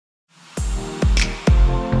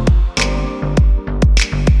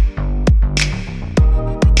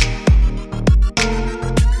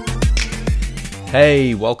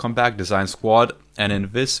Hey, welcome back Design Squad, and in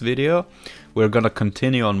this video we're gonna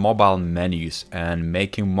continue on mobile menus and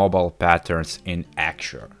making mobile patterns in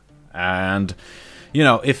Axure. And you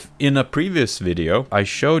know, if in a previous video I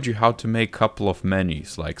showed you how to make a couple of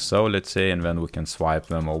menus like so, let's say, and then we can swipe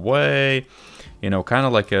them away, you know, kind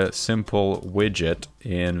of like a simple widget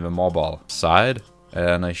in the mobile side.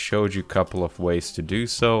 And I showed you a couple of ways to do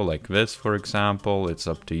so, like this, for example. It's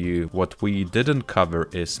up to you. What we didn't cover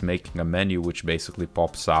is making a menu which basically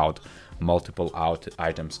pops out multiple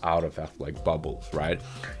items out of that, like bubbles, right?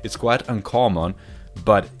 It's quite uncommon,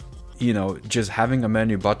 but you know, just having a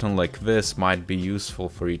menu button like this might be useful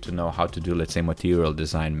for you to know how to do, let's say, material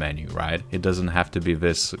design menu, right? It doesn't have to be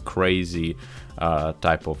this crazy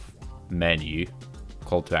type of menu.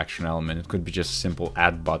 Call to action element. It could be just a simple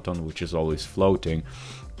add button, which is always floating.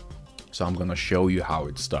 So I'm gonna show you how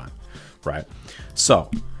it's done, right?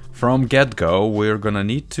 So from get-go, we're gonna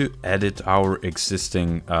need to edit our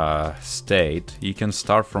existing state. You can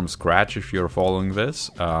start from scratch if you're following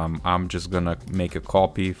this. I'm just gonna make a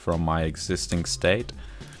copy from my existing state.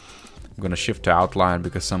 I'm gonna shift to outline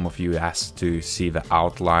because some of you asked to see the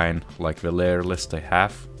outline, like the layer list I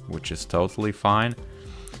have, which is totally fine.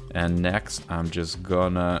 And next, I'm just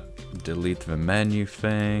gonna delete the menu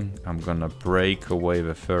thing. I'm gonna break away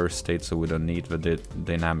the first state so we don't need the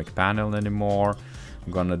dynamic panel anymore.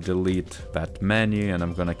 I'm gonna delete that menu and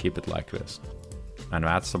I'm gonna keep it like this. And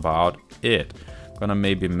that's about it. I'm gonna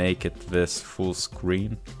maybe make it this full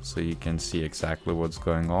screen so you can see exactly what's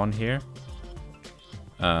going on here.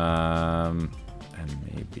 And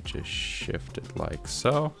maybe just shift it like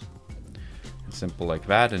so. Simple like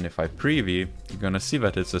that, and if I preview, you're gonna see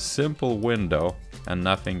that it's a simple window and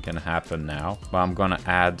nothing can happen now, but I'm gonna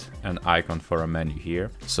add an icon for a menu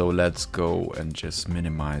here. So let's go and just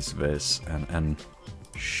minimize this and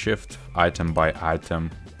shift item by item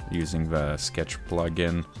using the sketch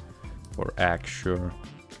plugin for Axure.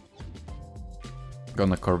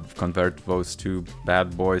 Gonna convert those two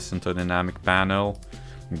bad boys into a dynamic panel.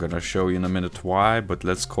 I'm gonna show you in a minute why, but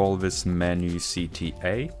let's call this menu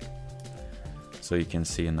CTA. So you can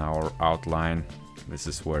see in our outline, this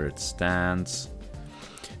is where it stands.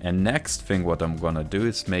 And next thing what I'm gonna do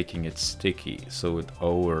is making it sticky, so it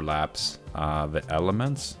overlaps the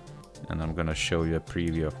elements. And I'm gonna show you a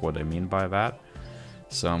preview of what I mean by that.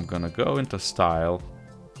 So I'm gonna go into style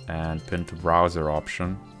and pin to browser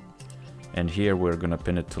option. And here we're gonna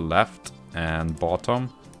pin it to left and bottom.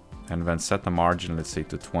 And then set the margin, let's say,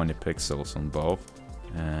 to 20 pixels on both.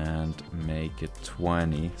 And make it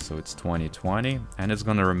 20, so it's 2020, and it's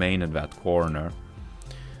gonna remain in that corner.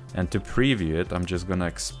 And to preview it, I'm just gonna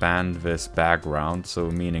expand this background,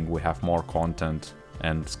 so meaning we have more content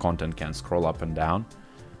and this content can scroll up and down.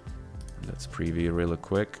 Let's preview really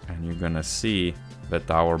quick, and you're gonna see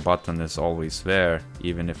that our button is always there.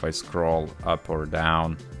 Even if I scroll up or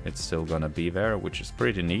down, it's still gonna be there, which is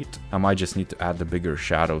pretty neat. I might just need to add the bigger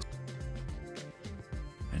shadow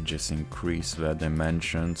and just increase the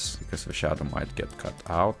dimensions because the shadow might get cut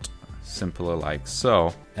out. Simply like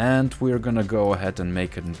so. And we're gonna go ahead and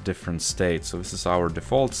make it in different states. So this is our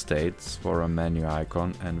default states for a menu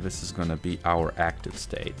icon, and this is gonna be our active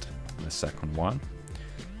state, the second one.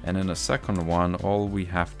 And in the second one, all we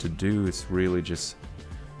have to do is really just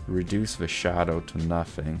reduce the shadow to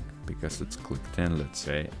nothing because it's clicked in, let's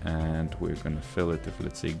say, and we're gonna fill it with,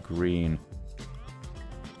 let's say, green.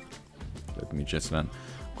 Let me just then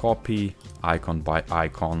copy icon by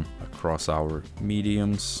icon across our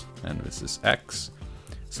mediums, and this is X.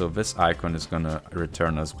 So this icon is gonna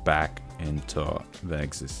return us back into the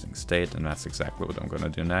existing state, and that's exactly what I'm gonna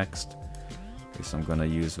do next. Is I'm gonna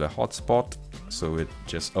use the hotspot, so it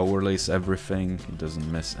just overlays everything, it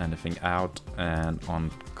doesn't miss anything out, and on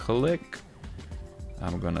click,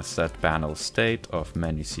 I'm gonna set panel state of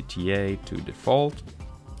menu CTA to default,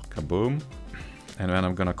 kaboom, and then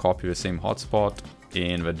I'm gonna copy the same hotspot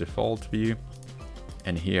in the default view,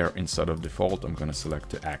 and here instead of default I'm gonna select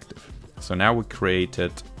to active. So now we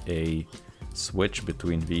created a switch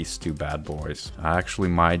between these two bad boys. I actually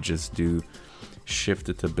might just do shift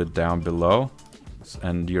it a bit down below,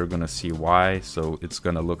 and you're gonna see why. So it's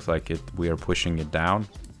gonna look like we are pushing it down.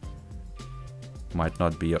 Might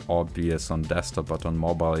not be obvious on desktop, but on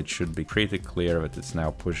mobile it should be pretty clear that it's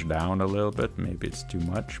now pushed down a little bit. Maybe it's too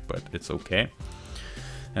much, but it's okay.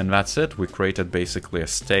 And that's it. We created basically a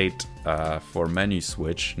state for menu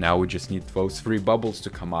switch. Now we just need those three bubbles to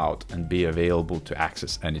come out and be available to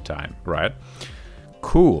access anytime, right?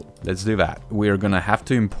 Cool, let's do that. We are gonna have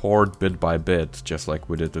to import bit by bit, just like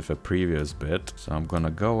we did with the previous bit. So I'm gonna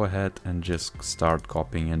go ahead and just start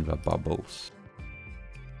copying in the bubbles.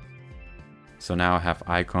 So now I have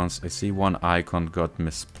icons. I see one icon got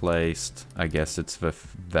misplaced. I guess it's the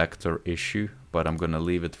vector issue, but I'm gonna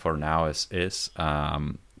leave it for now as is,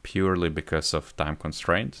 purely because of time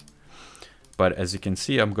constraints. But as you can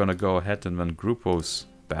see, I'm gonna go ahead and then group those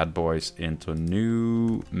bad boys into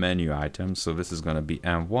new menu items. So this is gonna be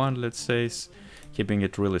M1, let's say, keeping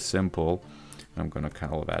it really simple. I'm gonna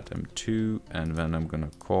call that M2, and then I'm gonna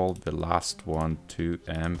call the last one to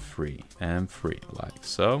M3, like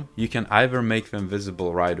so. You can either make them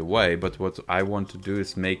visible right away, but what I want to do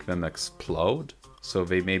is make them explode. So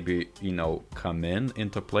they maybe, you know, come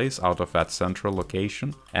into place out of that central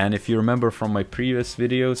location. And if you remember from my previous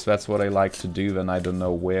videos, that's what I like to do when I don't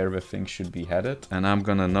know where the thing should be headed. And I'm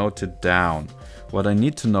gonna note it down. What I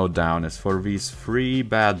need to note down is for these 3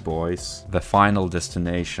 bad boys, the final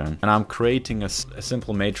destination. And I'm creating a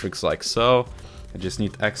simple matrix like so. I just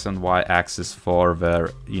need X and Y axis for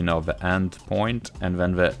the, you know, the end point. And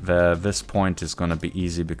then this point is gonna be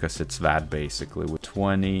easy because it's that basically with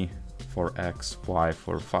 20, for X, Y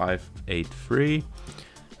for 5, 8, 3.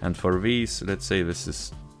 And for these, let's say this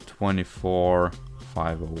is 24,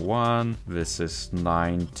 501. This is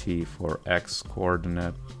 90 for X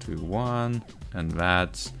coordinate to 1. And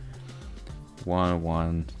that's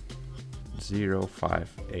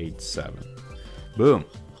 110,587. Boom.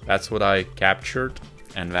 That's what I captured.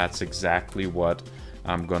 And that's exactly what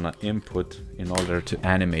I'm gonna input in order to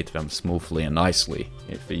animate them smoothly and nicely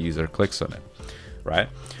if the user clicks on it, right?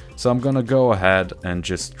 So I'm gonna go ahead and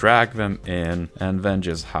just drag them in and then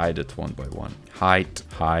just hide it one by one. Hide,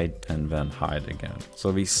 and then hide again.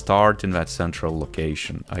 So we start in that central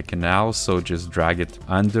location. I can also just drag it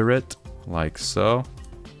under it like so,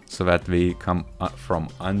 so that we come from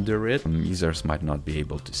under it. Users might not be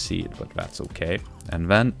able to see it, but that's okay.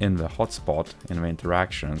 And then in the hotspot, in the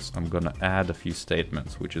interactions, I'm gonna add a few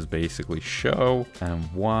statements, which is basically show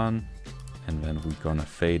M1, and then we're gonna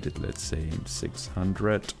fade it, let's say in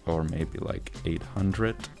 600 or maybe like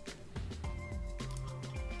 800.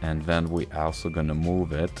 And then we also gonna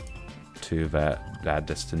move it to that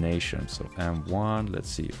destination. So M1, let's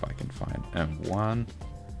see if I can find M1.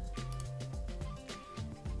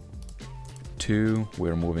 2,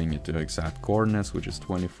 we're moving it to exact coordinates, which is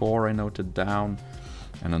 24, I noted down.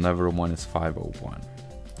 And another one is 501.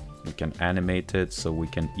 We can animate it, so we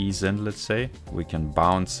can ease in, let's say. We can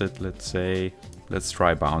bounce it, let's say. Let's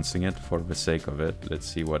try bouncing it for the sake of it. Let's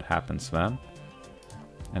see what happens then.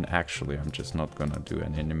 And actually, I'm just not gonna do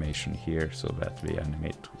an animation here so that we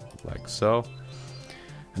animate like so.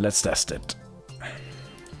 And let's test it.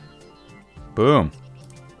 Boom.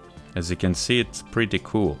 As you can see, it's pretty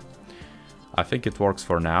cool. I think it works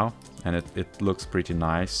for now, and it looks pretty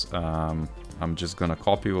nice. I'm just gonna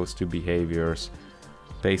copy those 2 behaviors,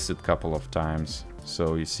 paste it a couple of times.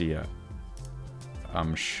 So you see,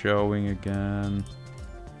 I'm showing again.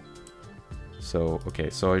 So,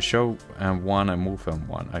 okay, so I show M1, I move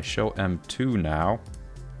M1. I show M2 now.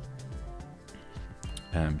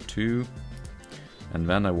 M2. And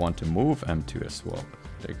then I want to move M2 as well,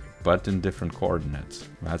 but in different coordinates.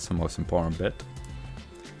 That's the most important bit.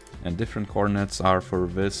 And different coordinates are for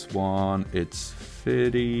this one, it's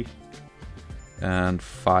 50 and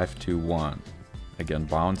 521. Again,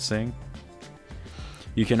 bouncing.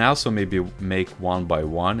 You can also maybe make one by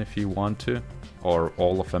one if you want to, or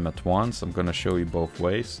all of them at once. I'm gonna show you both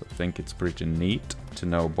ways. I think it's pretty neat to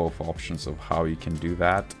know both options of how you can do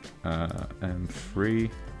that.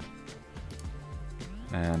 M3,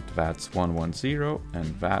 and that's 110,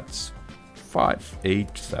 and that's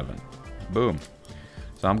 587. Boom.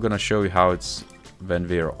 So I'm gonna show you how it's when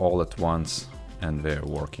they're all at once and they're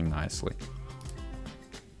working nicely.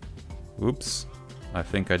 Oops. I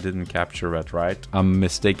think I didn't capture that right. I'm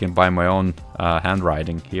mistaken by my own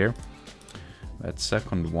handwriting here. That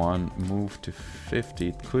second one moved to 50.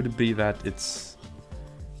 It could be that it's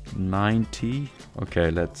 90. Okay,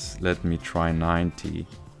 let me try 90.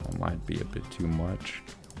 That might be a bit too much.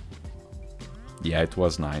 Yeah, it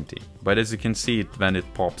was 90. But as you can see, when it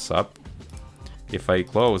pops up, if I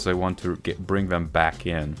close, I want to bring them back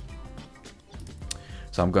in.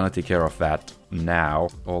 So I'm gonna take care of that now.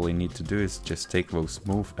 All I need to do is just take those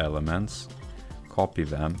move elements, copy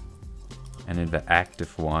them, and in the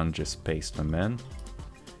active one, just paste them in.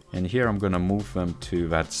 And here I'm gonna move them to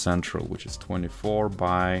that central, which is 24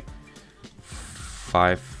 by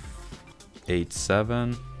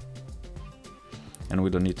 587. And we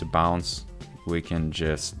don't need to bounce. We can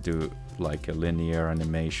just do like a linear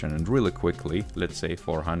animation and really quickly, let's say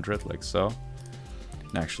 400, like so.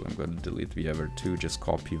 And actually, I'm going to delete the other 2, just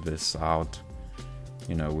copy this out.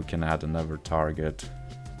 You know, we can add another target.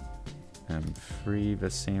 M3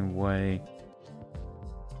 the same way.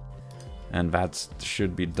 And that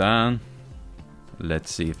should be done.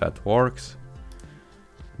 Let's see if that works.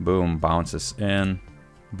 Boom, bounces in.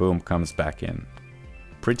 Boom, comes back in.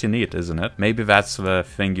 Pretty neat, isn't it? Maybe that's the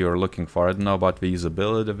thing you're looking for. I don't know about the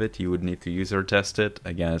usability of it. You would need to user test it.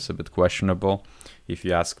 Again, it's a bit questionable if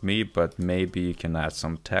you ask me, but maybe you can add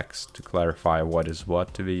some text to clarify what is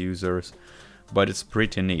what to the users. But it's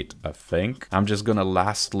pretty neat, I think. I'm just gonna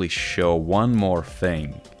lastly show one more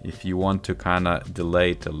thing. If you want to kind of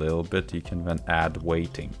delay it a little bit, you can then add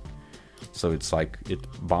waiting. So it's like it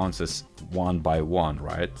bounces one by one,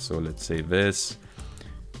 right? So let's say this,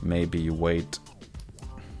 maybe you wait,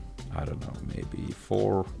 I don't know, maybe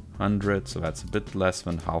 400, so that's a bit less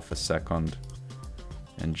than half a second,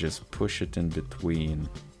 and just push it in between.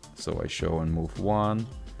 So I show and move 1,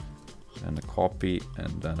 and a copy,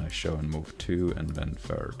 and then I show and move 2, and then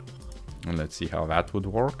 3rd. And let's see how that would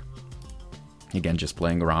work. Again, just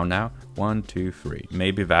playing around now. 1, 2, 3.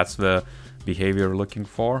 Maybe that's the behavior you're looking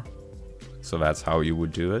for. So that's how you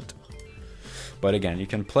would do it. But again, you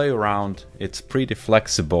can play around, it's pretty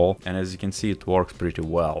flexible, and as you can see, it works pretty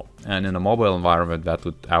well. And in a mobile environment, that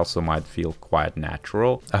would also might feel quite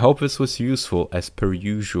natural. I hope this was useful. As per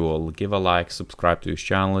usual, give a like, subscribe to this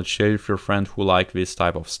channel, share with your friends who like this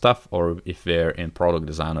type of stuff, or if they're in product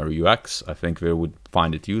design or UX, I think they would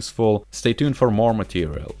find it useful. Stay tuned for more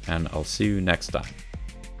material, and I'll see you next time.